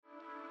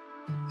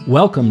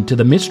Welcome to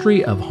the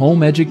Mystery of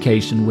Home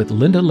Education with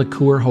Linda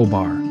Lacour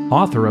Hobar,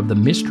 author of The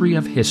Mystery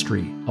of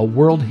History, a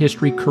world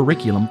history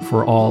curriculum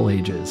for all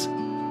ages.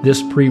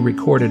 This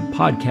pre-recorded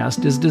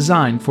podcast is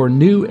designed for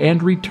new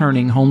and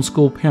returning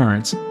homeschool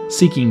parents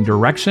seeking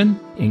direction,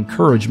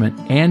 encouragement,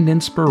 and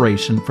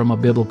inspiration from a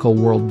biblical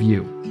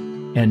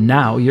worldview. And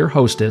now your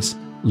hostess,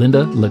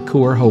 Linda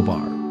Lacour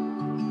Hobar.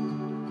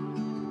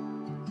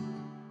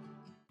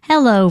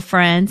 Hello,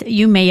 friends.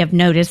 You may have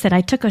noticed that I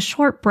took a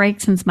short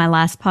break since my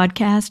last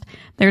podcast.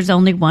 There's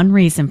only one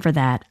reason for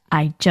that.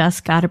 I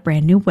just got a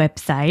brand new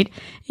website.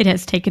 It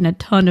has taken a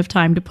ton of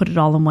time to put it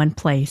all in one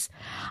place.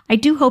 I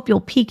do hope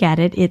you'll peek at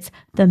it. It's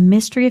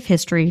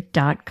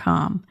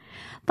themysteryofhistory.com.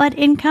 But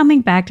in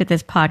coming back to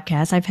this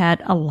podcast, I've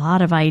had a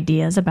lot of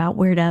ideas about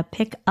where to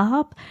pick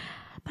up.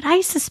 But I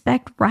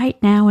suspect right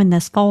now in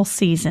this fall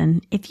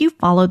season, if you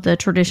followed the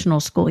traditional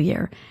school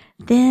year,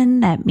 then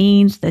that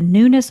means the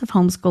newness of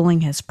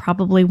homeschooling has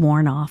probably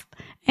worn off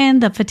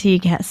and the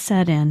fatigue has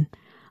set in.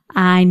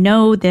 I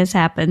know this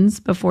happens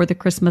before the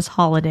Christmas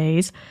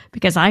holidays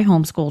because I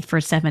homeschooled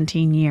for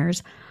 17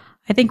 years.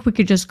 I think we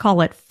could just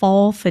call it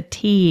fall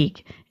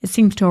fatigue. It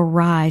seems to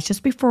arise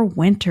just before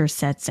winter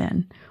sets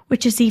in,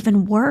 which is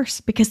even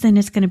worse because then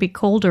it's going to be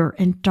colder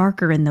and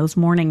darker in those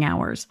morning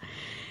hours.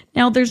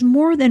 Now, there's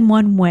more than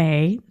one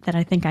way that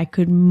I think I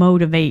could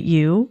motivate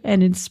you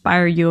and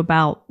inspire you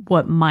about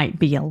what might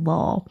be a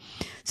lull.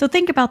 So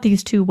think about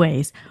these two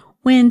ways.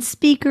 When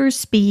speakers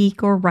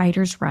speak or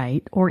writers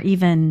write, or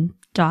even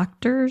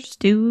doctors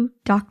do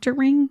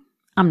doctoring,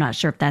 I'm not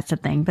sure if that's a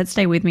thing, but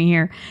stay with me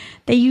here.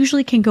 They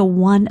usually can go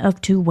one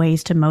of two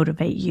ways to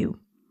motivate you.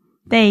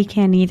 They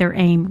can either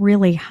aim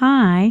really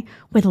high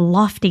with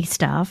lofty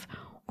stuff,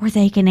 or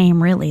they can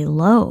aim really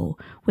low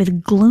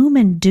with gloom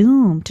and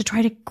doom to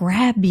try to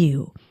grab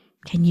you.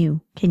 Can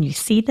you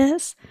see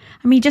this?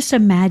 I mean, just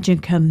imagine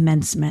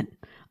commencement.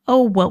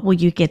 Oh, what will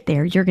you get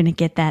there? You're going to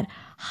get that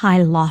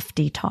high,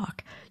 lofty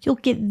talk. You'll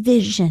get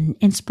vision,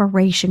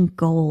 inspiration,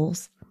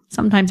 goals.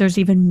 Sometimes there's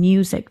even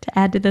music to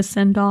add to the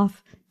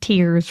send-off,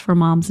 tears for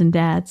moms and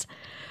dads.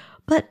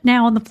 But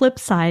now on the flip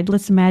side,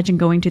 let's imagine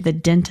going to the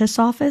dentist's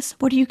office.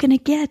 What are you going to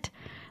get?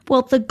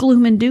 Well, the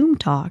gloom and doom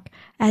talk,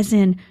 as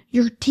in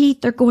your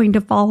teeth are going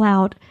to fall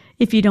out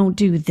if you don't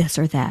do this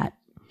or that.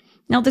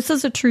 Now, this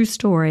is a true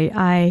story.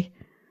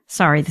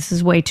 Sorry, this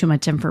is way too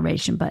much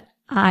information, but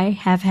I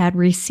have had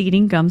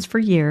receding gums for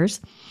years,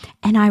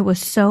 and I was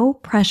so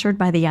pressured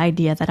by the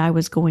idea that I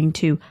was going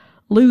to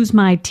lose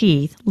my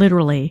teeth,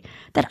 literally,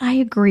 that I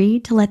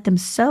agreed to let them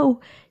sew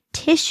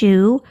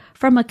tissue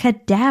from a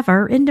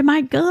cadaver into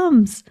my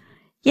gums.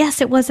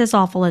 Yes, it was as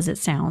awful as it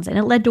sounds, and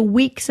it led to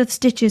weeks of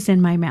stitches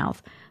in my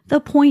mouth. The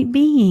point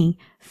being,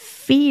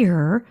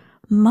 fear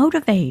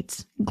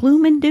motivates.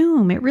 Gloom and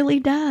doom, it really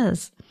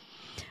does.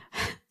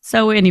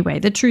 So anyway,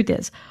 the truth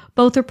is,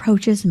 both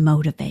approaches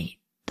motivate,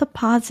 the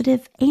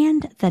positive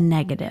and the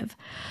negative.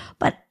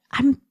 But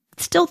I'm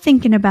still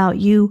thinking about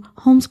you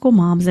homeschool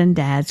moms and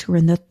dads who are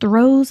in the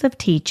throes of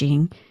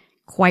teaching,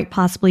 quite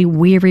possibly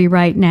weary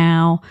right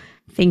now,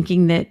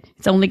 thinking that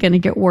it's only going to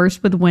get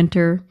worse with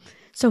winter.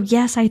 So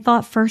yes, I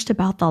thought first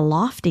about the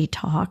lofty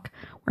talk,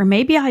 where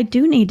maybe I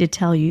do need to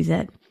tell you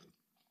that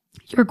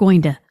you're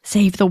going to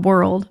save the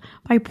world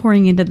by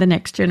pouring into the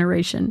next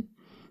generation.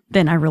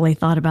 Then I really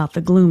thought about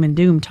the gloom and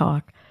doom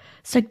talk,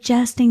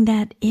 suggesting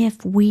that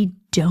if we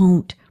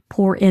don't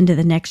pour into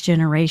the next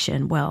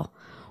generation, well,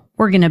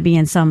 we're going to be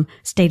in some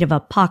state of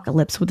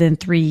apocalypse within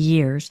 3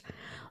 years.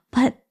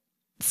 But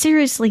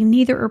seriously,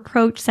 neither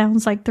approach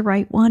sounds like the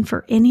right one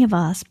for any of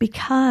us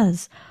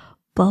because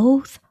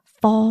both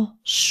fall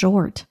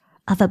short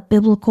of a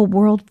biblical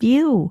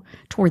worldview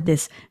toward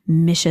this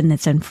mission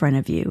that's in front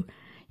of you.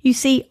 You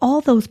see,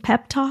 all those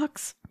pep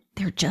talks,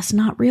 they're just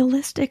not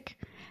realistic.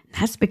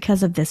 That's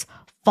because of this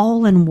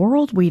fallen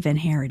world we've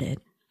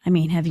inherited. I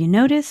mean, have you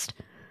noticed?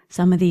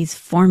 Some of these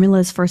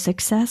formulas for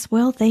success,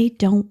 well, they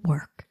don't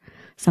work.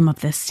 Some of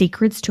the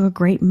secrets to a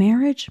great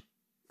marriage,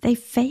 they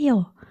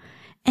fail.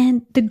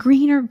 And the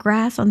greener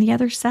grass on the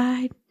other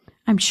side,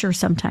 I'm sure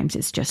sometimes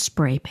it's just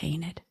spray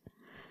painted.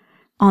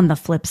 On the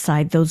flip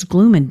side, those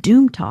gloom and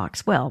doom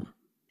talks, well,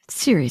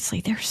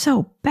 seriously, they're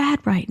so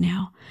bad right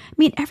now. I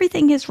mean,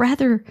 everything is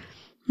rather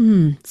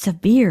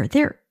severe.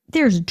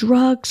 There's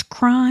drugs,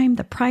 crime,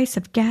 the price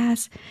of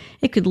gas.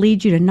 It could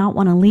lead you to not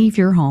want to leave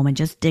your home and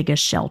just dig a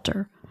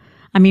shelter.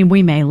 I mean,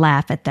 we may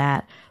laugh at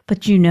that,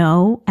 but you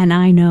know, and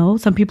I know,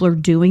 some people are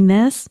doing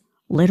this.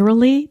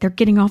 Literally, they're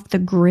getting off the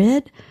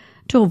grid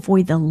to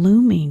avoid the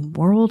looming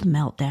world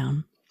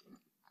meltdown.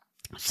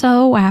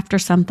 So after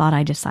some thought,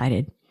 I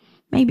decided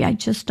maybe I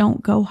just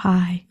don't go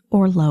high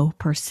or low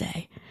per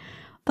se.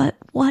 But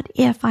what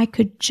if I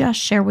could just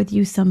share with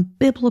you some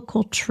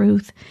biblical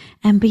truth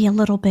and be a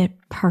little bit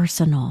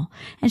personal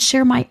and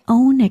share my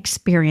own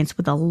experience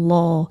with a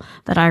lull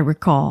that I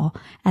recall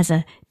as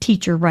a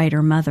teacher,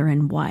 writer, mother,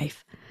 and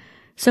wife.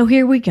 So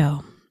here we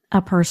go,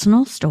 a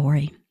personal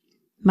story.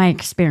 My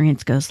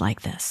experience goes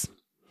like this.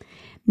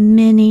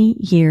 Many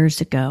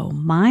years ago,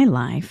 my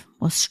life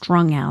was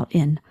strung out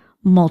in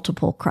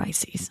multiple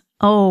crises.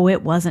 Oh,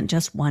 it wasn't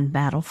just one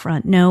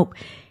battlefront. Nope,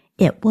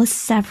 it was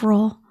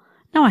several.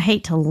 Now, I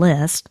hate to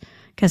list,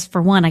 because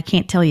for one, I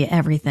can't tell you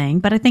everything,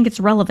 but I think it's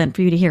relevant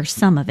for you to hear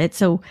some of it.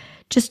 So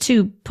just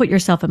to put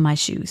yourself in my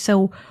shoes.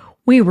 So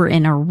we were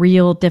in a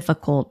real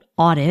difficult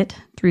audit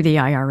through the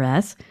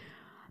IRS.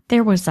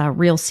 There was a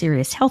real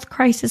serious health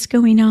crisis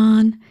going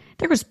on.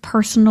 There was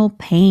personal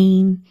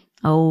pain.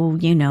 Oh,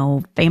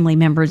 family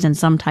members in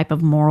some type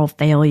of moral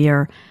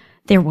failure.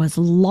 There was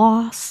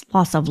loss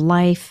of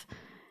life.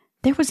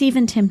 There was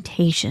even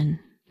temptation.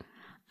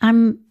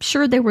 I'm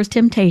sure there was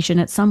temptation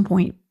at some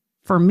point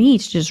for me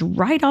to just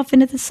ride off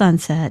into the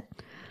sunset,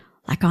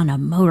 like on a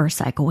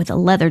motorcycle with a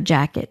leather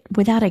jacket,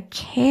 without a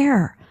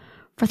care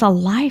for the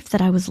life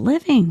that I was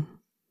living.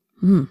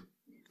 From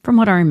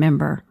what I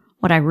remember,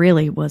 what I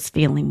really was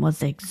feeling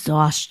was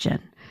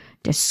exhaustion,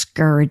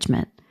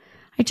 discouragement.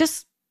 I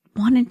just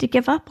wanted to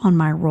give up on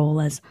my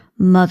role as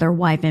mother,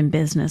 wife, and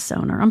business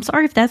owner. I'm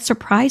sorry if that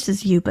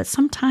surprises you, but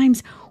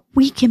sometimes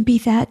we can be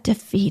that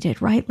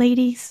defeated, right,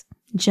 ladies,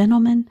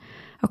 gentlemen?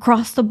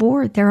 Across the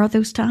board, there are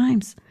those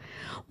times.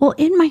 Well,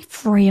 in my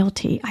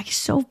frailty, I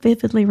so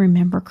vividly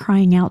remember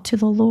crying out to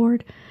the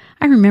Lord.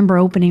 I remember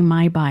opening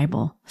my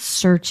Bible,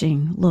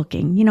 searching,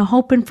 looking,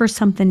 hoping for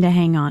something to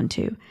hang on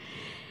to.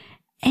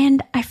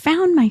 And I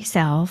found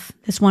myself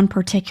this one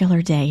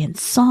particular day in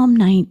Psalm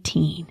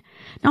 19.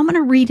 Now I'm going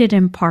to read it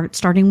in part,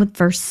 starting with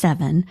verse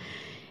 7.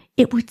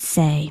 It would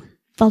say,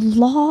 "The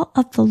law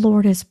of the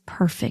Lord is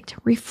perfect,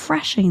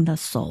 refreshing the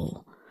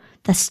soul.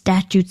 The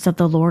statutes of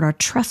the Lord are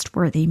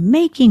trustworthy,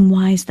 making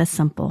wise the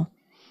simple.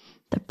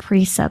 The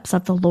precepts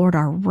of the Lord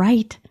are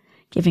right,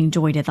 giving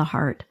joy to the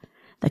heart.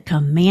 The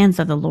commands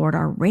of the Lord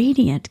are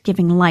radiant,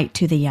 giving light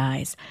to the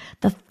eyes.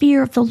 The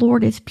fear of the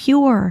Lord is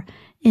pure,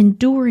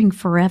 enduring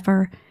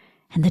forever.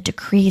 And the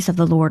decrees of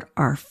the Lord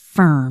are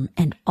firm,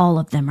 and all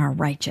of them are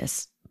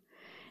righteous."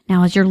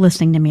 Now, as you're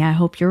listening to me, I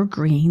hope you're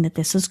agreeing that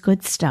this is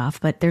good stuff,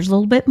 but there's a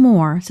little bit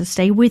more, so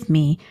stay with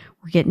me.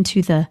 We're getting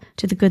to the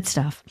good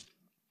stuff.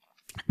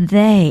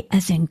 "They,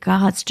 as in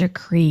God's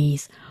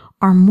decrees,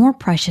 are more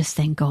precious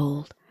than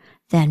gold,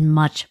 than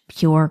much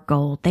pure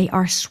gold. They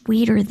are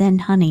sweeter than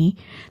honey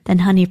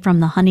from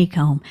the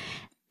honeycomb.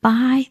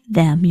 By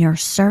them your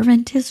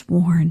servant is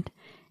warned,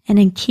 and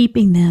in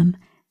keeping them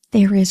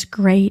there is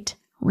great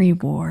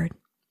reward."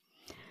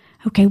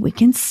 Okay, we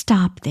can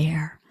stop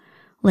there.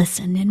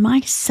 Listen, in my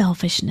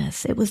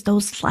selfishness, it was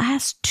those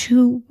last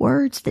two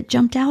words that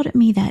jumped out at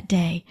me that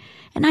day.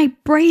 And I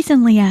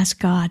brazenly asked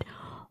God,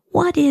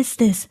 "What is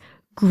this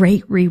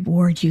great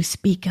reward you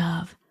speak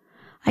of?"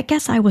 I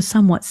guess I was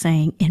somewhat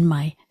saying in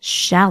my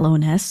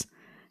shallowness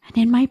and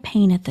in my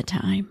pain at the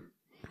time.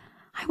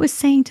 I was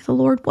saying to the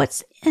Lord,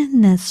 "What's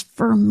in this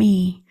for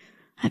me?"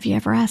 Have you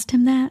ever asked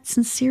him that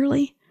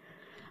sincerely?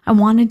 I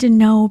wanted to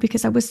know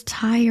because I was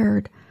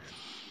tired.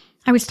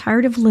 I was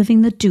tired of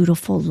living the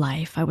dutiful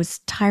life. I was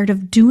tired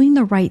of doing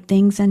the right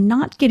things and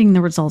not getting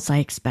the results I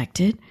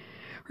expected.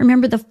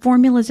 Remember, the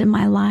formulas in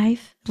my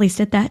life, at least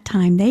at that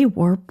time, they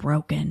were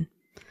broken.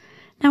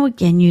 Now,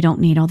 again, you don't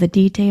need all the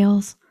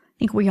details. I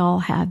think we all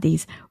have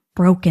these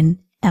broken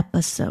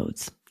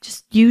episodes.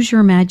 Just use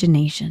your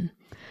imagination.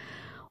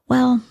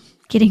 Well,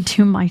 getting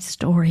to my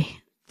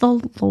story, the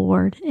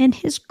Lord, in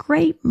his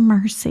great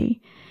mercy,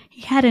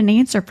 he had an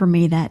answer for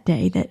me that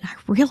day that I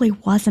really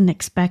wasn't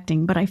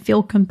expecting, but I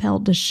feel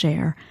compelled to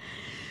share.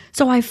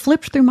 So I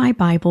flipped through my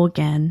Bible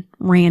again,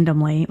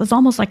 randomly. It was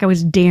almost like I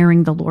was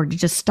daring the Lord to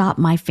just stop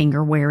my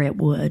finger where it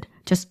would,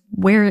 just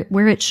where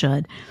it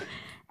should.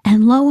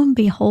 And lo and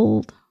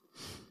behold,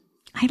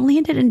 I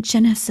landed in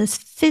Genesis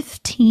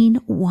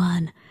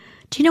 15:1.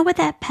 Do you know what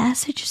that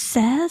passage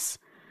says?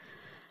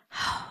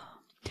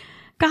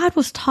 God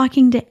was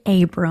talking to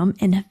Abram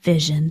in a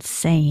vision,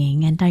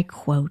 saying, and I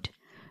quote,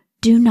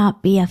 "Do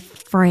not be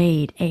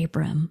afraid,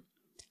 Abram.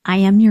 I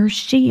am your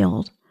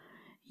shield,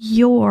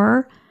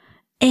 your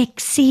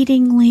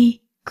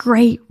exceedingly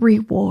great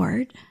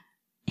reward."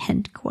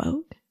 End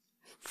quote.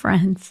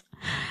 Friends,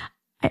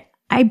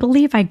 I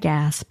believe I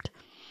gasped.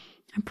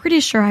 I'm pretty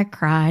sure I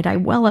cried. I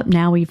well up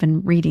now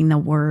even reading the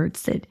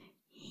words that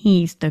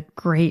he's the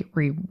great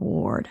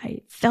reward.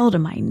 I fell to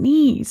my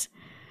knees,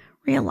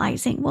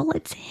 realizing, well,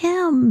 it's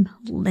him,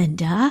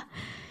 Linda.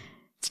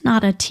 It's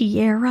not a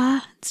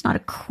tiara. It's not a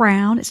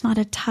crown. It's not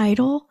a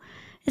title.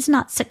 It's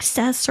not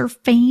success or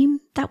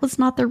fame. That was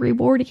not the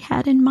reward he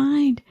had in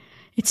mind.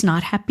 It's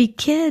not happy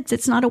kids.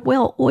 It's not a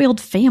well-oiled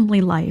family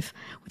life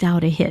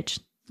without a hitch,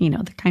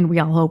 the kind we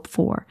all hope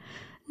for.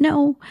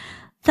 No,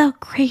 the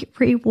great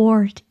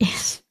reward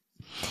is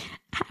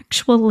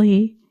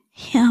actually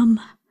him,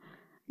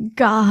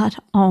 God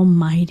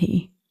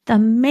Almighty, the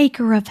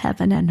maker of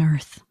heaven and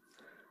earth,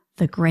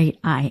 the great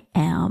I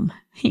am,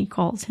 he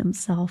calls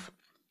himself.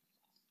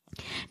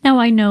 Now,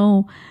 I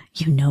know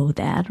you know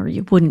that, or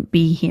you wouldn't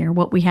be here.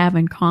 What we have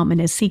in common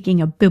is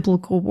seeking a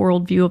biblical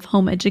worldview of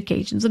home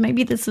education, so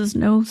maybe this is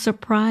no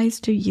surprise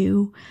to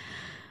you.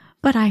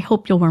 But I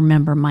hope you'll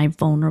remember my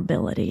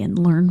vulnerability and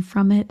learn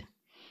from it,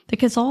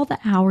 because all the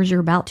hours you're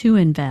about to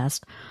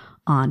invest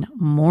on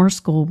more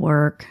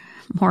schoolwork,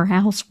 more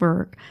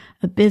housework,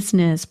 a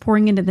business,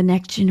 pouring into the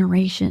next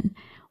generation.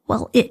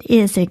 Well, it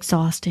is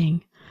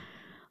exhausting.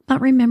 But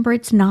remember,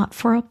 it's not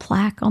for a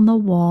plaque on the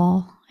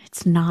wall.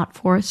 It's not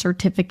for a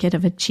certificate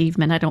of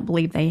achievement. I don't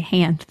believe they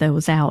hand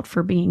those out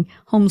for being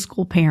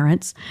homeschool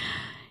parents.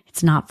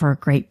 It's not for a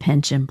great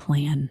pension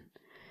plan.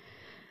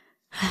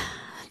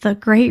 The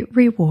great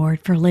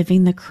reward for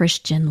living the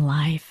Christian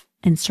life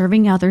and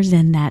serving others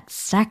in that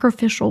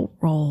sacrificial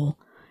role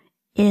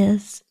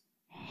is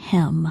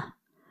Him.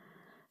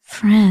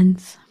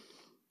 Friends,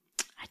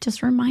 I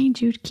just remind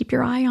you to keep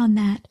your eye on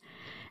that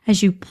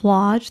as you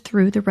plod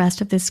through the rest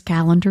of this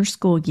calendar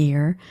school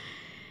year.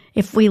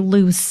 If we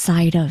lose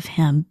sight of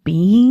Him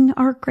being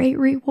our great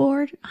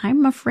reward,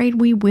 I'm afraid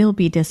we will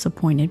be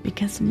disappointed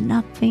because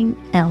nothing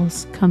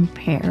else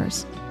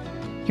compares.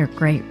 Your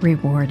great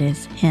reward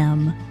is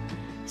Him.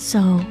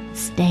 So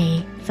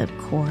stay the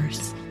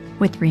course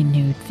with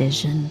renewed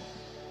vision.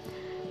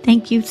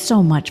 Thank you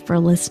so much for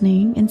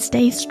listening, and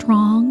stay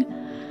strong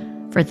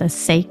for the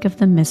sake of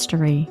the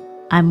mystery.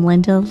 I'm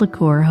Linda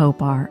Lacour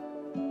Hobar.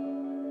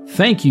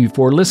 Thank you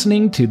for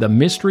listening to The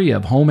Mystery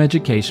of Home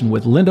Education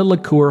with Linda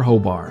Lacour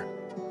Hobar.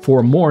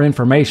 For more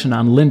information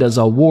on Linda's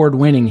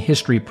award-winning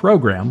history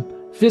program,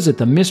 visit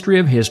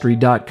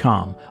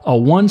themysteryofhistory.com, a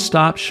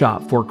one-stop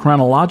shop for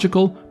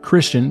chronological,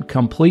 Christian,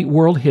 complete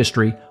world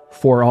history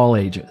for all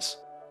ages.